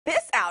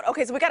out.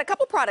 Okay, so we got a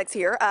couple products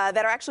here that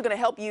are actually going to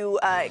help you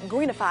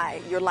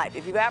greenify your life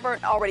if you've ever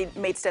already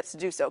made steps to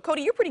do so.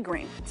 Cody, you're pretty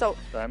green. So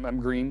I'm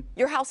green.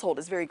 your household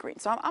is very green,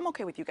 so I'm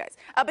okay with you guys.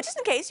 But just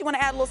in case you want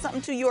to add a little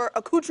something to your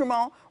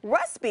accoutrement,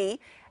 Reusable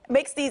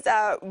makes these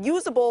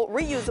usable,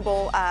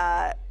 reusable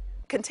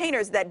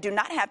containers that do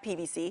not have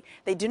PVC,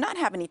 they do not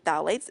have any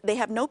phthalates, they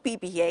have no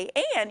BPA,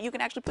 and you can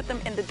actually put them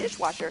in the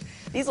dishwasher.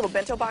 These little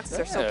bento boxes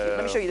are so cute.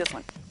 Let me show you this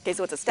one. Okay,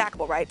 so it's a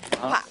stackable, right?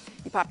 Pop,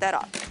 you pop that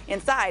off.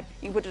 Inside,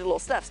 you can put your little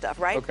stuff,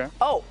 right? Okay.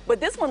 Oh,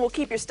 but this one will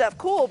keep your stuff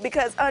cool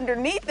because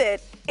underneath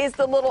it is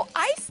the little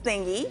ice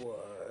thingy.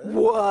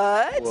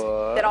 What?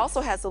 That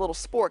also has a little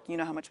spork. You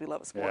know how much we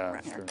love a spork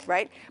around here,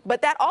 right?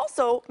 But that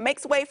also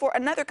makes way for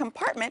another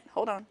compartment.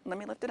 Hold on, let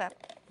me lift it up.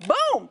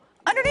 Boom!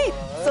 Underneath.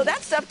 So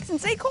that stuff can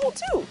stay cool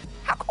too.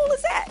 How cool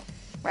is that?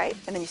 Right?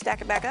 And then you stack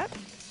it back up.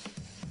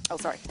 Oh,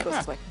 sorry. It goes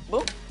this way.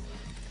 Boom.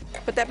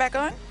 Put that back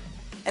on.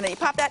 And then you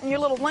pop that in your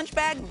little lunch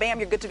bag. Bam,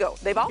 you're good to go.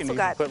 They've also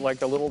got... put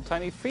like a little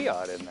tiny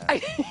Fiat in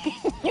there.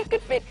 You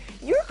could fit...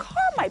 Your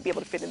car might be able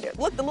to fit in there.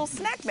 Look, the little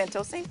snack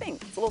bento, same thing.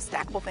 It's a little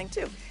stackable thing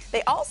too.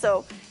 They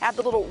also have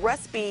the little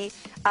Reusable,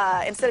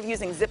 instead of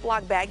using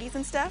Ziploc baggies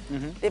and stuff,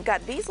 they've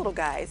got these little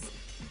guys.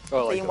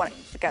 Oh, so you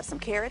got some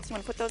carrots, you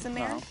want to put those in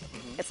there?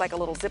 It's like a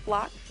little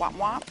Ziploc, womp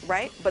womp,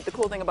 right? But the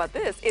cool thing about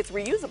this, it's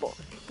reusable.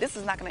 This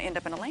is not going to end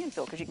up in a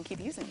landfill because you can keep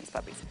using these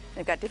puppies.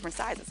 They've got different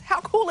sizes. How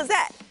cool is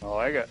that? I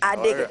like it. I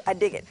dig it. I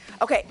dig it.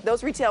 Okay,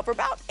 those retail for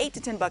about $8 to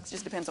 $10,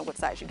 just depends on what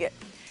size you get.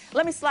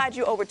 Let me slide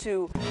you over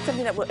to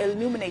something that will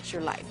illuminate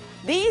your life.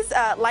 These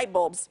light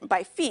bulbs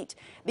by Feet,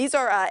 these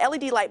are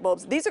LED light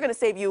bulbs. These are going to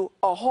save you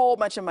a whole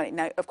bunch of money.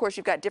 Now, of course,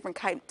 you've got different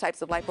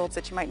types of light bulbs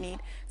that you might need.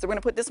 So we're going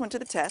to put this one to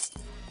the test.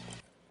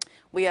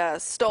 We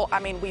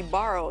we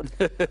borrowed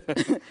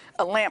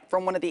a lamp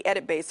from one of the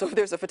edit bays. So if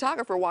there's a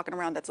photographer walking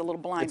around that's a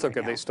little blind It's okay.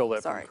 right now, they stole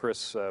that from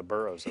Chris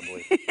Burrows, I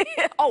believe.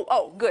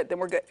 oh, good. Then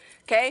we're good.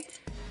 Okay.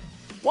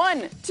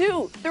 1,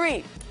 2,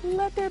 3.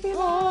 Let there be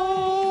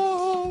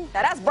light.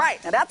 Now that's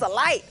bright. Now that's a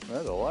light.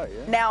 That's a light,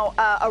 yeah. Now,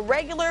 a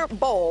regular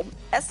bulb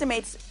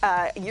estimates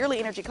yearly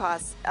energy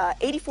costs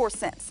 84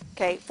 cents.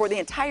 Okay, for the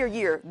entire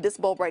year, this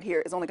bulb right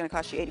here is only going to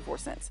cost you 84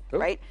 cents,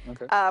 right?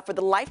 Okay. For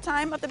the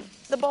lifetime of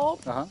the bulb,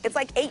 it's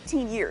like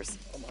 18 years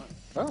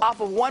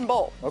off of one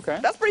bulb. Okay.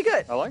 That's pretty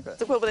good. I like that.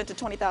 It's equivalent to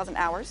 20,000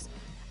 hours.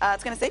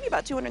 It's going to save you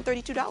about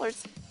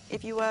 $232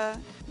 if you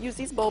use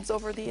these bulbs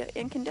over the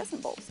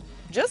incandescent bulbs.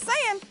 Just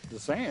saying.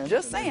 Just saying.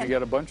 Just saying. You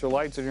got a bunch of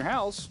lights in your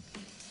house.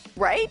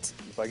 Right?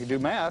 If I could do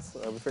math,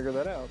 I would figure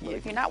that out.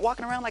 If you're not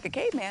walking around like a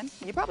caveman,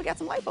 you probably got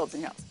some light bulbs in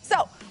your house.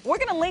 So we're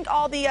going to link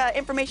all the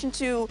information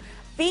to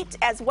Feet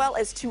as well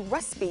as to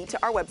Reusable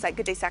to our website,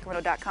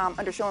 gooddaysacramento.com,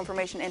 under show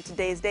information and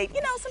today's date.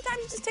 You know, sometimes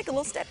you just take a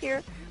little step here,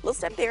 a little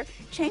step there.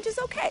 Change is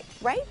okay,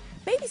 right?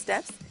 Baby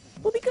steps.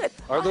 We'll be good.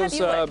 Are those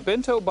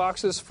bento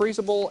boxes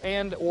freezable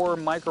and or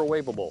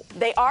microwavable?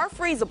 They are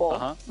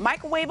freezable.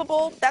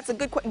 Microwavable, that's a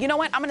good question. You know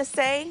what? I'm going to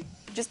say,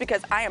 just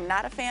because I am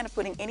not a fan of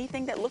putting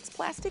anything that looks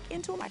plastic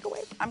into a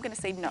microwave, I'm going to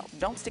say no.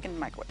 Don't stick it in the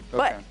microwave.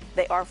 Okay. But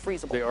they are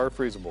freezable. They are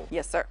freezable.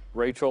 Yes, sir.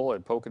 Rachel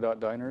at Polka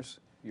Dot Diners,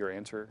 your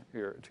answer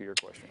here to your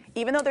question.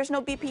 Even though there's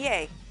no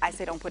BPA, I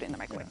say don't put it in the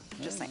microwave.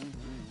 Just saying.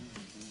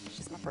 It's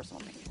just my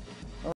personal opinion.